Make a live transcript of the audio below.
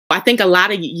think a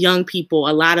lot of young people,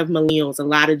 a lot of millennials, a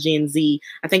lot of Gen Z,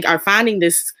 I think are finding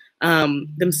this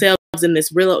themselves in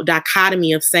this real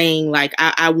dichotomy of saying, like,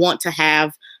 I want to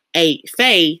have a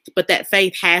faith, but that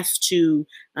faith has to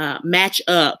match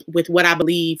up with what I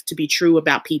believe to be true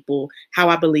about people, how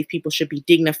I believe people should be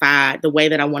dignified, the way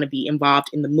that I want to be involved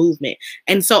in the movement.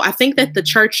 And so I think that the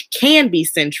church can be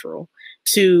central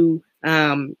to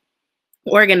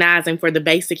organizing for the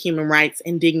basic human rights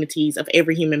and dignities of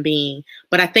every human being.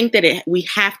 But I think that we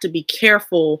have to be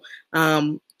careful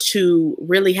to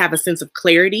really have a sense of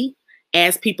clarity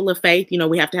as people of faith. You know,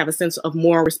 we have to have a sense of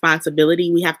moral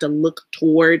responsibility. We have to look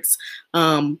towards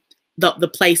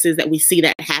the places that we see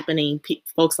that happening.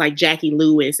 Folks like Jackie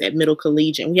Lewis at Middle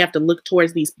Collegiate. We have to look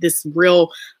towards this real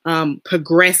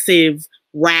progressive,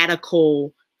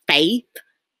 radical faith,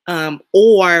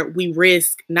 or we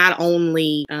risk not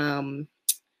only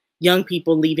young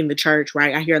people leaving the church,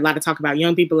 right? I hear a lot of talk about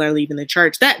young people are leaving the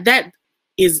church. That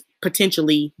is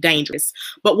potentially dangerous.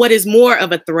 But what is more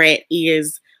of a threat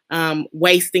is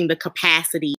wasting the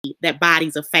capacity that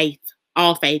bodies of faith,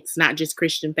 all faiths, not just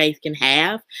Christian faith, can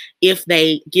have if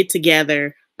they get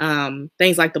together.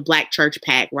 Things like the Black Church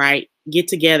Pact, right? Get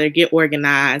together, get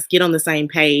organized, get on the same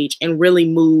page, and really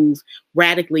move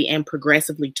radically and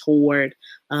progressively toward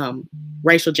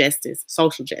racial justice,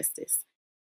 social justice.